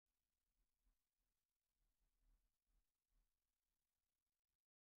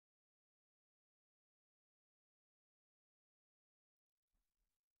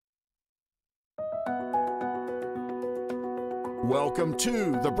welcome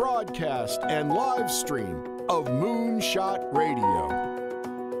to the broadcast and live stream of Moonshot Radio.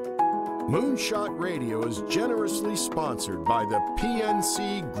 Moonshot Radio is generously sponsored by the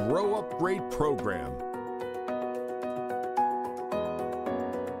PNC Grow Up Great program.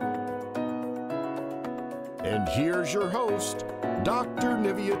 And here's your host, Dr.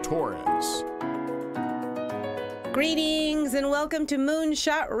 Nivea Torres. Greetings and welcome to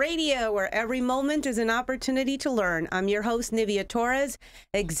Moonshot Radio, where every moment is an opportunity to learn. I'm your host, Nivea Torres,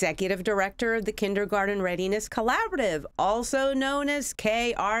 Executive Director of the Kindergarten Readiness Collaborative, also known as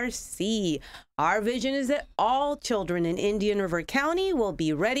KRC. Our vision is that all children in Indian River County will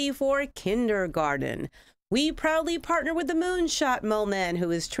be ready for kindergarten. We proudly partner with the Moonshot Moment,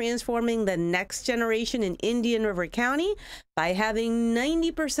 who is transforming the next generation in Indian River County by having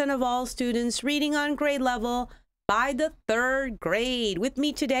 90% of all students reading on grade level by the third grade. With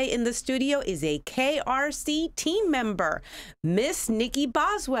me today in the studio is a KRC team member, Miss Nikki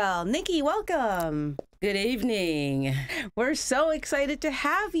Boswell. Nikki, welcome. Good evening. We're so excited to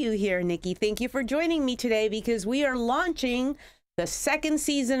have you here, Nikki. Thank you for joining me today because we are launching the second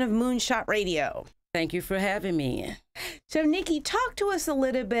season of Moonshot Radio. Thank you for having me. So, Nikki, talk to us a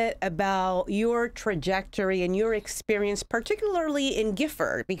little bit about your trajectory and your experience, particularly in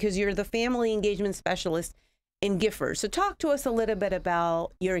Gifford, because you're the family engagement specialist in Gifford. So talk to us a little bit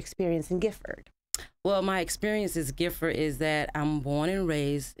about your experience in Gifford. Well, my experience in Gifford is that I'm born and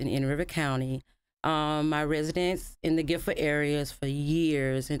raised in Indian River County. My residence in the Gifford areas for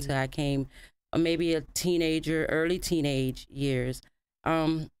years until I came maybe a teenager, early teenage years.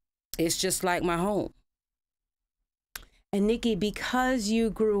 It's just like my home. And Nikki, because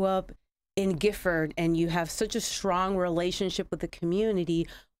you grew up in Gifford and you have such a strong relationship with the community,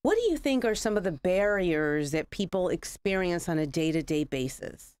 what do you think are some of the barriers that people experience on a day-to-day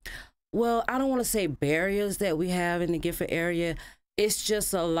basis? Well, I don't want to say barriers that we have in the Gifford area. It's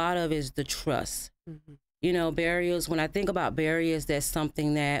just a lot of is the trust. Mm-hmm. You know, barriers, when I think about barriers, that's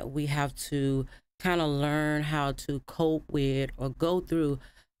something that we have to kind of learn how to cope with or go through.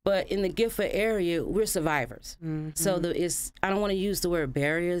 But in the Gifford area, we're survivors. Mm-hmm. So I don't want to use the word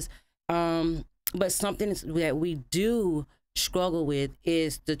barriers, but something that we do struggle with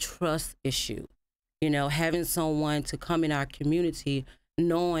is the trust issue. You know, having someone to come in our community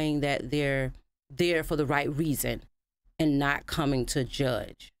knowing that they're there for the right reason and not coming to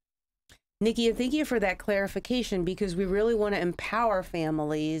judge. Nikki, and thank you for that clarification, because we really want to empower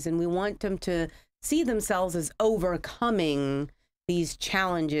families and we want them to see themselves as overcoming these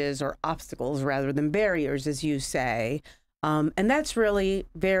challenges or obstacles rather than barriers, as you say. And that's really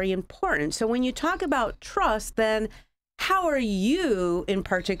very important. So when you talk about trust, then how are you, in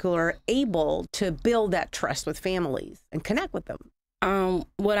particular, able to build that trust with families and connect with them?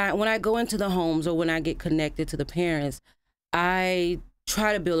 When I go into the homes or when I get connected to the parents, I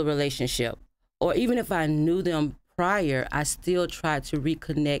try to build a relationship. Or even if I knew them prior, I still try to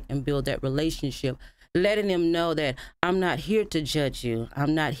reconnect and build that relationship, letting them know that I'm not here to judge you.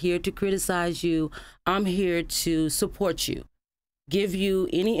 I'm not here to criticize you. I'm here to support you, give you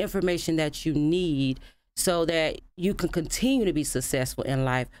any information that you need so that you can continue to be successful in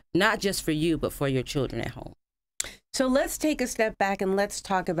life, not just for you, but for your children at home. So let's take a step back and let's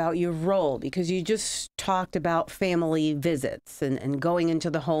talk about your role, because you just talked about family visits and going into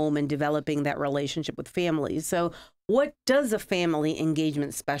the home and developing that relationship with families. So what does a family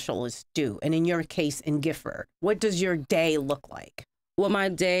engagement specialist do? And in your case, in Gifford, what does your day look like? Well, my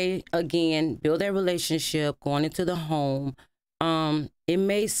day, again, build that relationship, going into the home.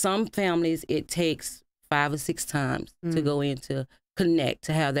 Some families, it takes 5 or 6 times to go in to connect,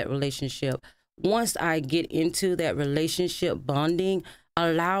 to have that relationship. Once I get into that relationship bonding,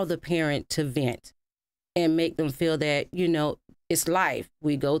 allow the parent to vent and make them feel that, you know, it's life.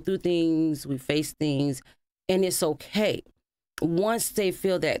 We go through things, we face things, and it's okay. Once they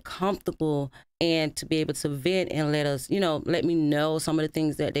feel that comfortable and to be able to vent and let me know some of the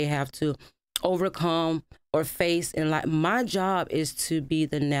things that they have to overcome or face in life. My job is to be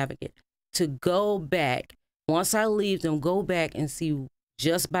the navigate, to go back. Once I leave them, go back and see,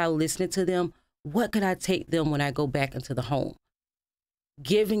 just by listening to them, what could I take them when I go back into the home?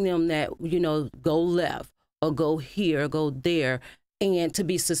 Giving them that, go left or go here or go there, and to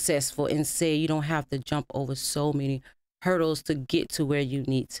be successful and say you don't have to jump over so many hurdles to get to where you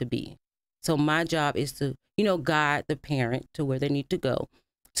need to be. So my job is to, guide the parent to where they need to go,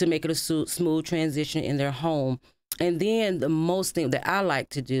 to make it a smooth transition in their home. And then the most thing that I like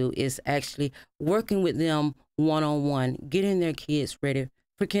to do is actually working with them one-on-one, getting their kids ready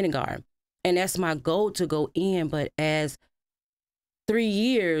for kindergarten. And that's my goal, to go in. But as 3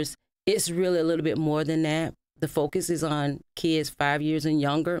 years, it's really a little bit more than that. the focus is on kids 5 years and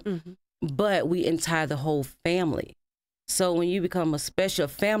younger, but we entire the whole family. So when you become a special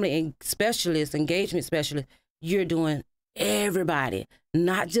family and specialist, engagement specialist, you're doing everybody,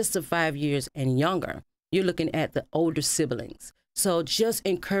 not just the 5 years and younger. You're looking at the older siblings. So just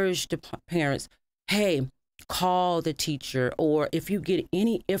encourage the parents, hey, call the teacher, or if you get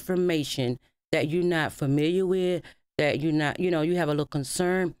any information that you're not familiar with, that you're not, you have a little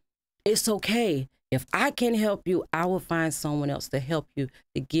concern, it's okay. If I can help you, I will find someone else to help you,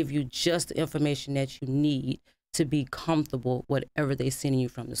 to give you just the information that you need to be comfortable, whatever they're sending you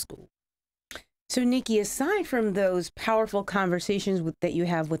from the school. So, Nikki, aside from those powerful conversations that you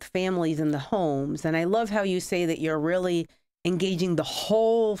have with families in the homes, and I love how you say that you're really engaging the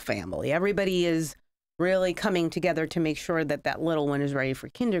whole family. Everybody is really coming together to make sure that that little one is ready for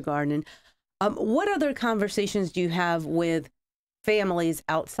kindergarten. What other conversations do you have with families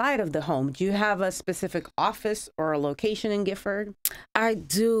outside of the home? Do you have a specific office or a location in Gifford? I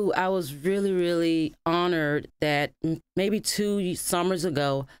do. I was really, really honored that maybe 2 summers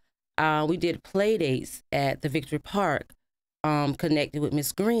ago, we did play dates at the Victory Park, connected with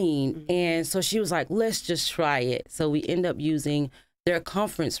Miss Green. And so she was like, let's just try it. So we end up using their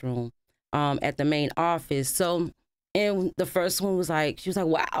conference room at the main office. So, and the first one was like, she was like,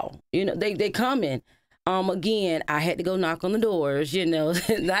 wow, they coming. Again, I had to go knock on the doors,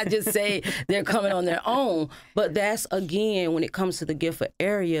 not just say they're coming on their own. But that's, again, when it comes to the Gifford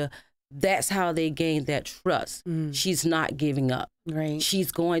area, that's how they gain that trust. She's not giving up. Right.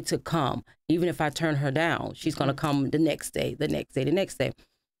 She's going to come. Even if I turn her down, she's going to come the next day, the next day, the next day.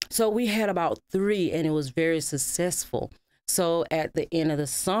 So we had about 3, and it was very successful. So at the end of the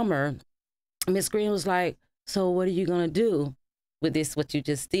summer, Miss Green was like, so what are you going to do with this, what you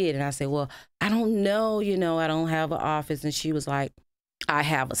just did? And I said, well, I don't know, I don't have an office. And she was like, I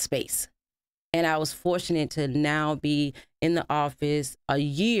have a space. And I was fortunate to now be in the office a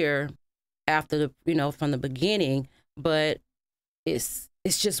year after from the beginning, but it's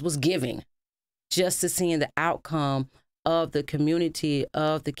just was giving, just to seeing the outcome of the community,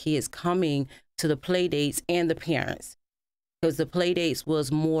 of the kids coming to the play dates and the parents, because the play dates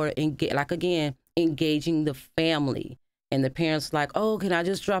was more engaging the family. And the parents like, oh, can I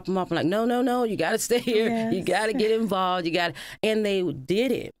just drop them off? I'm like, no, you got to stay here. Yes. You got to get involved. And they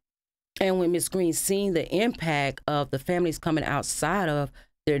did it. And when Miss Green seen the impact of the families coming outside of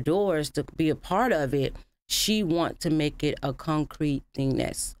their doors to be a part of it, she want to make it a concrete thing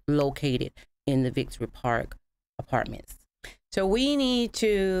that's located in the Victory Park apartments. So we need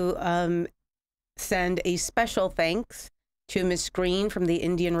to send a special thanks to Miss Green from the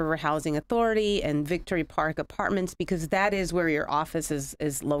Indian River Housing Authority and Victory Park Apartments, because that is where your office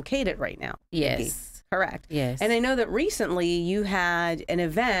is located right now. Yes. Nikki. Correct. Yes. And I know that recently you had an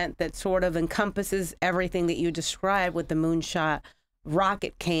event that sort of encompasses everything that you described with the Moonshot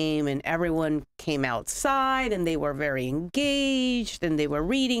rocket came, and everyone came outside and they were very engaged and they were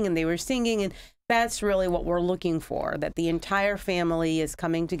reading and they were singing. And that's really what we're looking for, that the entire family is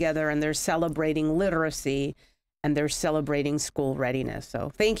coming together and they're celebrating literacy and they're celebrating school readiness.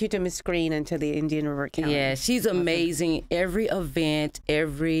 So thank you to Miss Green and to the Indian River County. Yeah, she's amazing. Every event,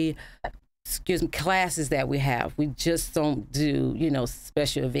 every classes that we have, we just don't do,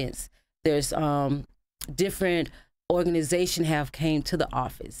 special events. There's different organization have came to the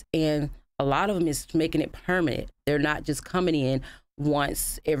office, and a lot of them is making it permanent. They're not just coming in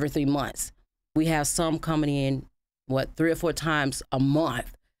once every 3 months. We have some coming in, 3 or 4 times a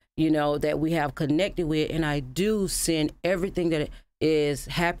month, that we have connected with. And I do send everything that is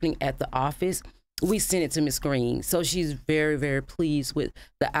happening at the office. We send it to Miss Green. So she's very, very pleased with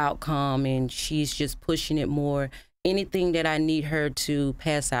the outcome, and she's just pushing it more. Anything that I need her to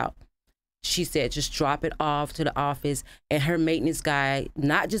pass out, she said, just drop it off to the office, and her maintenance guy,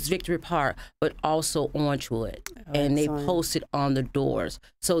 not just Victory Park, but also Orangewood. And they post it on the doors,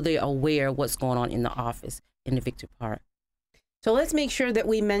 so they're aware of what's going on in the office in the Victory Park. So let's make sure that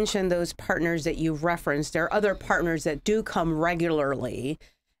we mention those partners that you referenced. There are other partners that do come regularly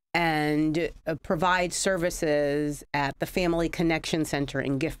and provide services at the Family Connection Center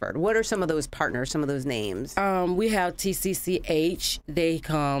in Gifford. What are some of those partners, some of those names? We have TCCH. They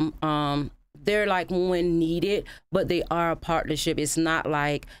come. They're like when needed, but they are a partnership. It's not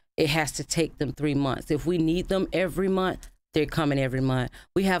like it has to take them 3 months. If we need them every month, they're coming every month.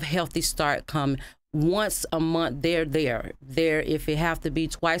 We have Healthy Start come once a month. They're there. If it have to be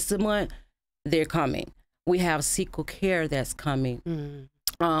twice a month, they're coming. We have Sequel Care that's coming.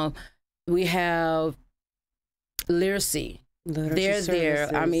 We have literacy. they're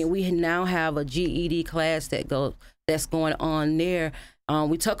there. I mean, we now have a GED class that's going on there.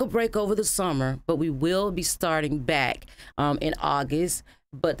 We took a break over the summer, but we will be starting back in August.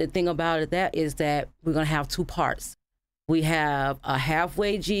 But the thing about that is that we're going to have two parts. We have a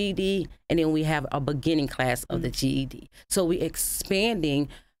halfway GED, and then we have a beginning class of the GED. So we're expanding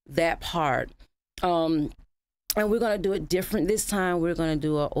that part. And we're going to do it different this time. We're going to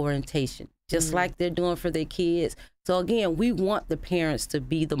do an orientation, just like they're doing for their kids. So again, we want the parents to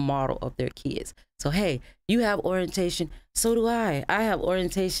be the model of their kids. So, hey, you have orientation, so do I. I have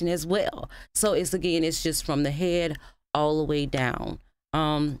orientation as well. So it's just from the head all the way down.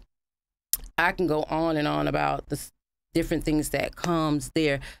 I can go on and on about the different things that comes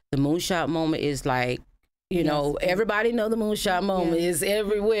there. The Moonshot moment is like, you know, everybody know the Moonshot moment is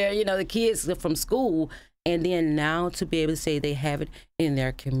everywhere. You know, the kids are from school. And then now to be able to say they have it in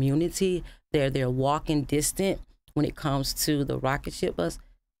their community, they're walking distant when it comes to the rocket ship bus,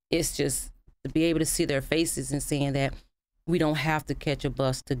 it's just to be able to see their faces and saying that we don't have to catch a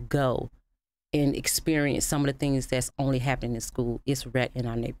bus to go and experience some of the things that's only happening in school. It's right in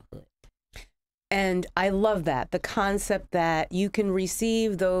our neighborhood. And I love that, the concept that you can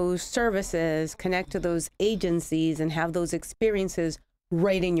receive those services, connect to those agencies, and have those experiences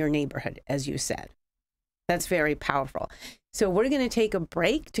right in your neighborhood, as you said. That's very powerful. So we're going to take a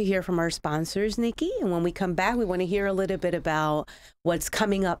break to hear from our sponsors, Nikki. And when we come back, we want to hear a little bit about what's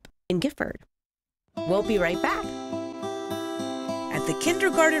coming up in Gifford. We'll be right back. At the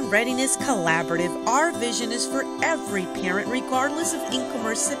Kindergarten Readiness Collaborative, our vision is for every parent, regardless of income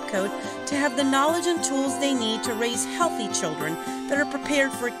or zip code, to have the knowledge and tools they need to raise healthy children that are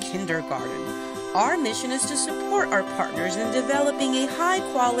prepared for kindergarten. Our mission is to support our partners in developing a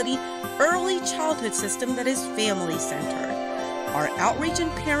high-quality early childhood system that is family-centered. Our outreach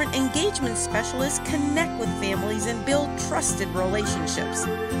and parent engagement specialists connect with families and build trusted relationships.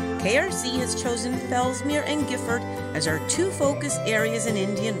 KRC has chosen Fellsmere and Gifford as our two focus areas in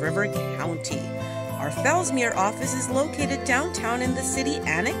Indian River County. Our Fellsmere office is located downtown in the city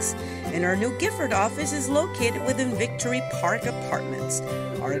annex, and our new Gifford office is located within Victory Park Apartments.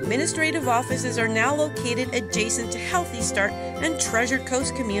 Our administrative offices are now located adjacent to Healthy Start and Treasure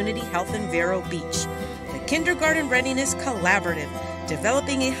Coast Community Health in Vero Beach. The Kindergarten Readiness Collaborative,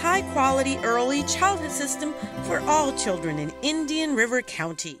 developing a high-quality early childhood system for all children in Indian River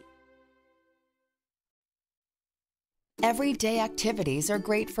County. Everyday activities are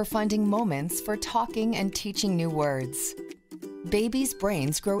great for finding moments for talking and teaching new words. Babies'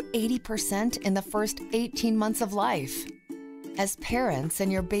 brains grow 80% in the first 18 months of life. As parents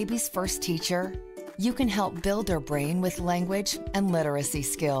and your baby's first teacher, you can help build their brain with language and literacy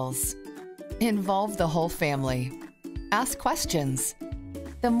skills. Involve the whole family. Ask questions.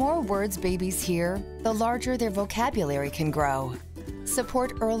 The more words babies hear, the larger their vocabulary can grow.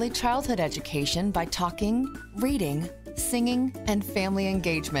 Support early childhood education by talking, reading, singing, and family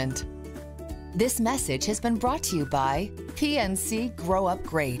engagement. This message has been brought to you by PNC Grow Up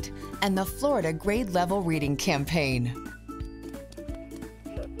Great and the Florida Grade Level Reading Campaign.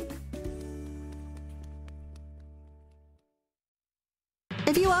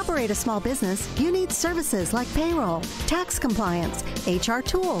 If you operate a small business, you need services like payroll, tax compliance, HR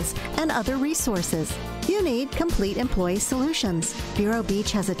tools, and other resources. You need Complete Employee Solutions. Vero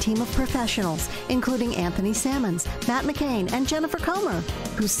Beach has a team of professionals, including Anthony Sammons, Matt McCain, and Jennifer Comer,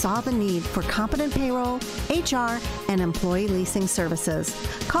 who saw the need for competent payroll, HR, and employee leasing services.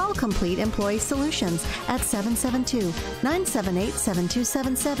 Call Complete Employee Solutions at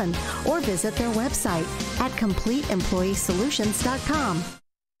 772-978-7277 or visit their website at CompleteEmployeeSolutions.com.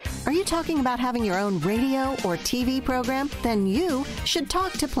 Are you talking about having your own radio or TV program? Then you should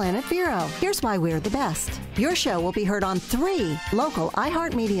talk to Planet Vero. Here's why we're the best. Your show will be heard on 3 local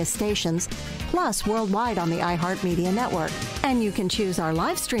iHeartMedia stations, plus worldwide on the iHeartMedia network. And you can choose our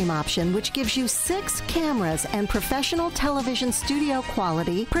live stream option, which gives you 6 cameras and professional television studio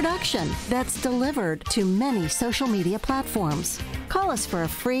quality production that's delivered to many social media platforms. Call us for a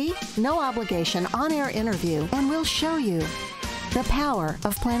free, no obligation on-air interview, and we'll show you the power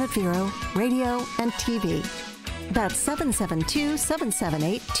of Planet Vero, radio, and TV. That's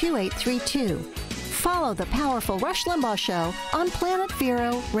 772-778-2832. Follow the powerful Rush Limbaugh Show on Planet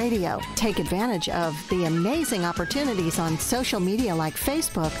Vero Radio. Take advantage of the amazing opportunities on social media like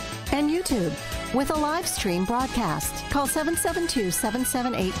Facebook and YouTube with a live stream broadcast. Call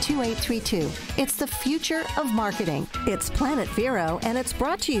 772-778-2832. It's the future of marketing. It's Planet Vero, and it's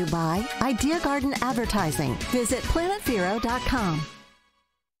brought to you by Idea Garden Advertising. Visit planetvero.com.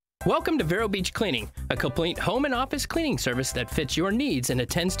 Welcome to Vero Beach Cleaning, a complete home and office cleaning service that fits your needs and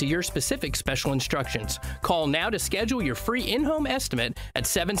attends to your specific special instructions. Call now to schedule your free in-home estimate at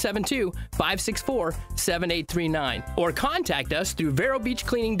 772-564-7839 or contact us through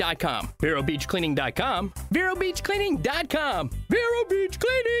verobeachcleaning.com. verobeachcleaning.com. verobeachcleaning.com.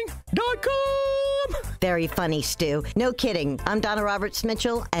 verobeachcleaning.com. Very funny, Stu. No kidding. I'm Donna Roberts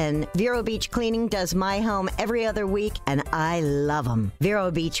Mitchell, and Vero Beach Cleaning does my home every other week, and I love them.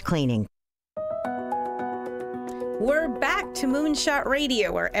 Vero Beach Cleaning. We're back to Moonshot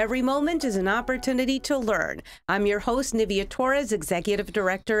Radio, where every moment is an opportunity to learn. I'm your host, Nivea Torres, Executive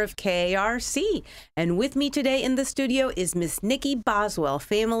Director of KARC. And with me today in the studio is Miss Nikki Boswell,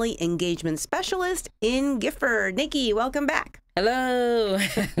 Family Engagement Specialist in Gifford. Nikki, welcome back. Hello.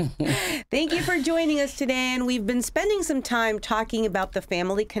 Thank you for joining us today. And we've been spending some time talking about the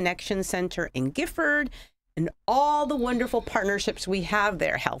Family Connection Center in Gifford and all the wonderful partnerships we have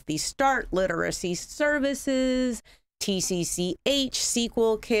there. Healthy Start, Literacy Services, TCCH,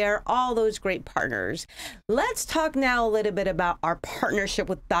 Sequel Care, all those great partners. Let's talk now a little bit about our partnership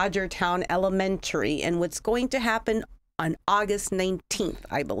with Dodgertown Elementary and what's going to happen on August 19th,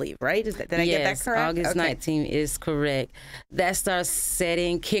 I believe, right? Did I get that correct? August 19th is correct. That's our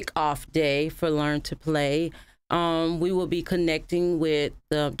setting kickoff day for Learn to Play. We will be connecting with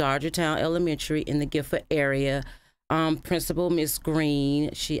the Dodgertown Elementary in the Gifford area. Principal Miss Green,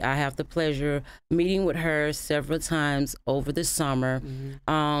 I have the pleasure of meeting with her several times over the summer.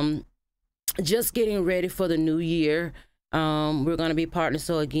 Just getting ready for the new year. We're going to be partners,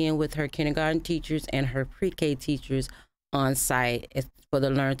 so again, with her kindergarten teachers and her pre-K teachers on site for the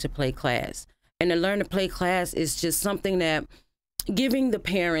Learn to Play class. And the Learn to Play class is just something that giving the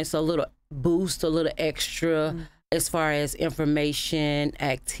parents a little boost, a little extra as far as information,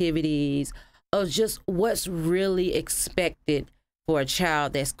 activities, of just what's really expected for a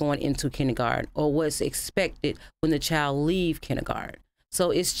child that's going into kindergarten, or what's expected when the child leaves kindergarten.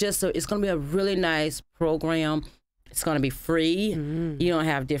 So it's just it's going to be a really nice program. It's going to be free. You don't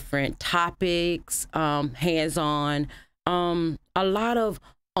have different topics, hands-on, a lot of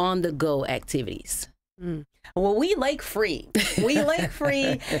on-the-go activities. Well, we like free. We like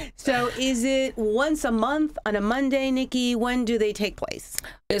free. So is it once a month on a Monday, Nikki? When do they take place?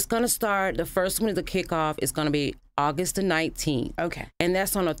 It's going to start, the first one is the kickoff. It's going to be August the 19th. Okay. And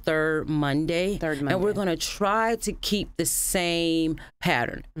that's on a third Monday. And we're going to try to keep the same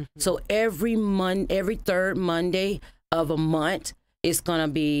pattern. So every third Monday of a month, it's going to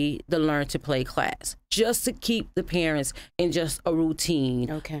be the Learn to Play class, just to keep the parents in just a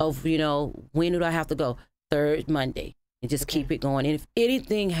routine of, when do I have to go? Third Monday, and just keep it going. And if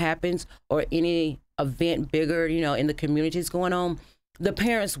anything happens or any event bigger, in the communities going on, the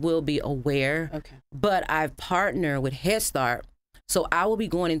parents will be aware. But I've partnered with Head Start, so I will be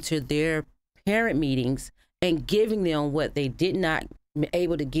going into their parent meetings and giving them what they did not be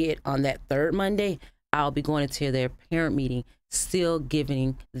able to get on that third Monday. I'll be going into their parent meeting, still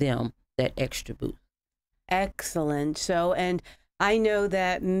giving them that extra boost. Excellent. So, and I know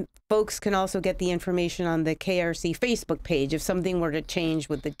that folks can also get the information on the KRC Facebook page if something were to change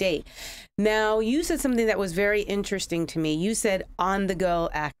with the date. Now, you said something that was very interesting to me. You said on-the-go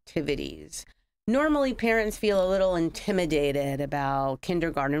activities. Normally, parents feel a little intimidated about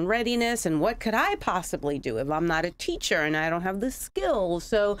kindergarten readiness and what could I possibly do if I'm not a teacher and I don't have the skills.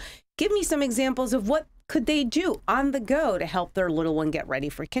 So give me some examples of what could they do on the go to help their little one get ready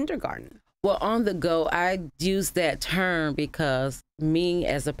for kindergarten. Well, on the go, I use that term because me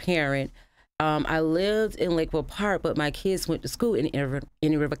as a parent, I lived in Lakeville Park, but my kids went to school in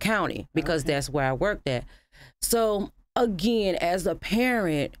Indian River County because that's where I worked at. So again, as a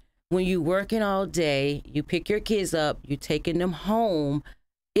parent, when you're working all day, you pick your kids up, you're taking them home,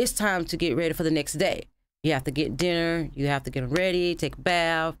 it's time to get ready for the next day. You have to get dinner, you have to get them ready, take a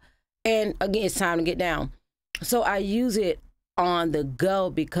bath, and again, it's time to get down. So I use it on the go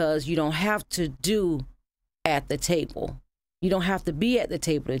because you don't have to do at the table. You don't have to be at the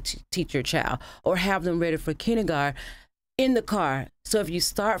table to teach your child or have them ready for kindergarten in the car. So if you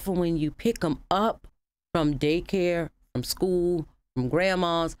start from when you pick them up from daycare, from school, from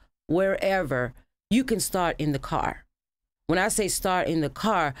grandma's, wherever, you can start in the car. When I say start in the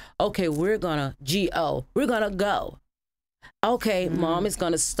car, okay, we're gonna go. Okay, mom is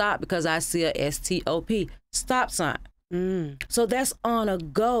gonna stop because I see a STOP, stop sign. So that's on a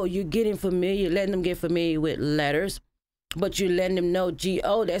go. You're getting familiar, letting them get familiar with letters, but you're letting them know,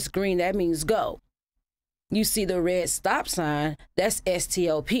 G-O, that's green, that means go. You see the red stop sign, that's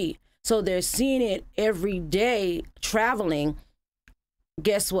STOP. So they're seeing it every day traveling.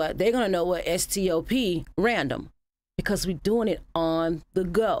 Guess what? They're going to know what STOP, random, because we're doing it on the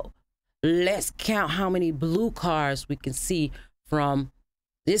go. Let's count how many blue cars we can see from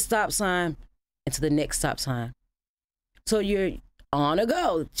this stop sign into the next stop sign. So you're on the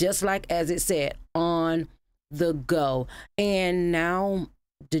go, just like as it said, on the go. And now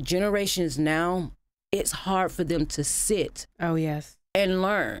the generations now, it's hard for them to sit and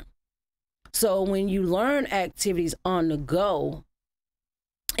learn. So when you learn activities on the go,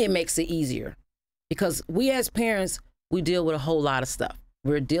 it makes it easier, because we as parents, we deal with a whole lot of stuff.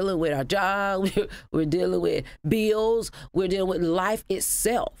 We're dealing with our job, we're dealing with bills, we're dealing with life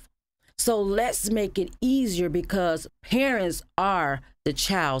itself. So let's make it easier, because parents are the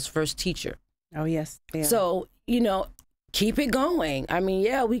child's first teacher. Oh, yes. Yeah. So, keep it going. I mean,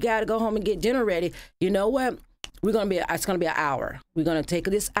 yeah, we got to go home and get dinner ready. You know what? It's going to be an hour. We're going to take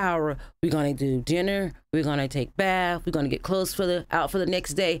this hour. We're going to do dinner. We're going to take bath. We're going to get clothes out for the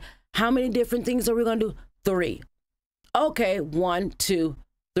next day. How many different things are we going to do? 3. Okay, 1, 2,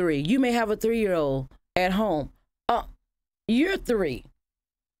 3. You may have a 3-year-old at home. You're 3.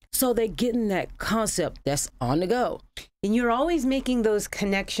 So they're getting that concept that's on the go. And you're always making those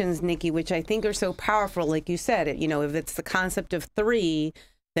connections, Nikki, which I think are so powerful. Like you said, if it's the concept of 3,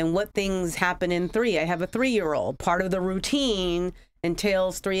 then what things happen in 3? I have a 3-year-old. Part of the routine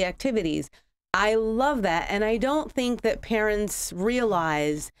entails 3 activities. I love that. And I don't think that parents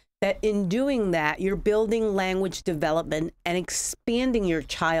realize that in doing that, you're building language development and expanding your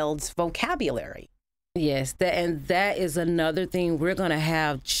child's vocabulary. Yes, that is another thing. We're going to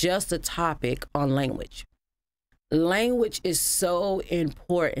have just a topic on language. Language is so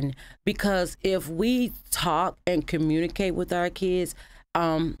important, because if we talk and communicate with our kids,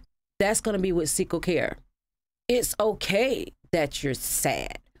 that's going to be with sequel care. It's okay that you're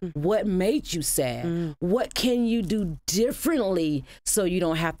sad. What made you sad? What can you do differently so you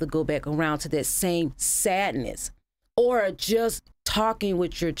don't have to go back around to that same sadness? Or just talking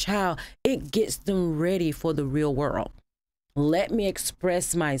with your child, it gets them ready for the real world. Let me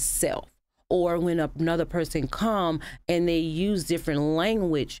express myself. Or when another person come and they use different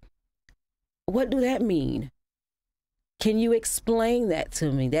language, what do that mean? Can you explain that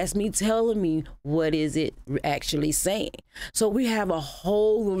to me? That's me telling me what is it actually saying. So we have a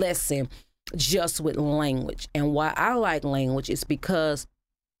whole lesson just with language. And why I like language is because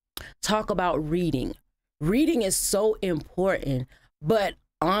talk about reading. Reading is so important, but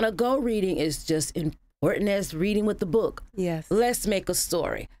on-the-go reading is just important as reading with the book. Yes. Let's make a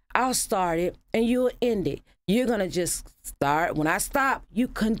story. I'll start it and you'll end it. You're going to just start. When I stop, you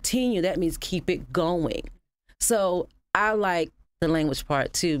continue. That means keep it going. So I like the language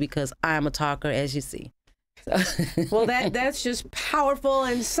part too, because I'm a talker, as you see. Well, that's just powerful.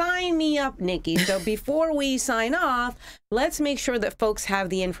 And sign me up, Nikki. So before we sign off, let's make sure that folks have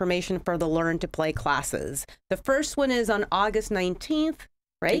the information for the Learn to Play classes. The first one is on August 19th,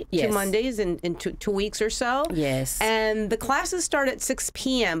 right? Yes. 2 Mondays in 2 weeks or so. Yes. And the classes start at 6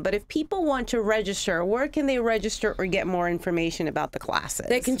 p.m. But if people want to register, where can they register or get more information about the classes?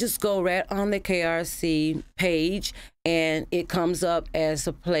 They can just go right on the KRC page, and it comes up as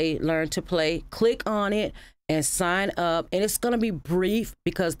Learn to Play. Click on it and sign up. And it's going to be brief,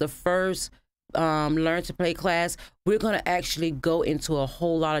 because the first Learn to Play class, we're going to actually go into a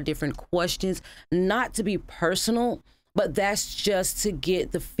whole lot of different questions, not to be personal, but that's just to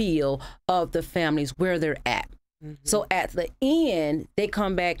get the feel of the families, where they're at. So at the end, they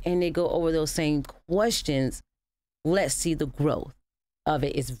come back and they go over those same questions. Let's see the growth of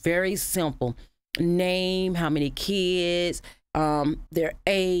it. It's very simple. Name, how many kids, their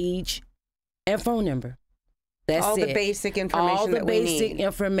age, and phone number. That's all it. The basic information. All the that we basic need.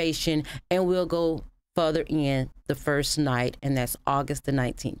 information, and we'll go further in the first night, and that's August the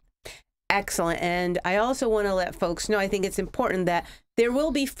 19th. Excellent. And I also want to let folks know, I think it's important that there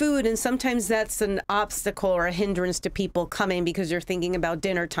will be food, and sometimes that's an obstacle or a hindrance to people coming because you're thinking about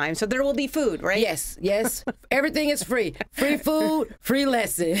dinner time. So there will be food, right? Yes, yes. Everything is free. Free food, free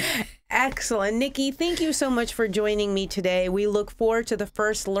lesson. Excellent. Nikki, thank you so much for joining me today. We look forward to the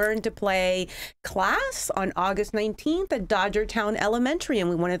first Learn to Play class on August 19th at Dodgertown Elementary. And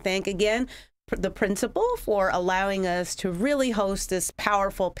we want to thank again the principal for allowing us to really host this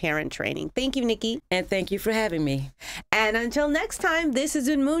powerful parent training. Thank you, Nikki. And thank you for having me. And until next time, this is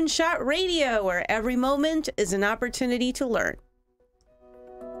in Moonshot Radio, where every moment is an opportunity to learn.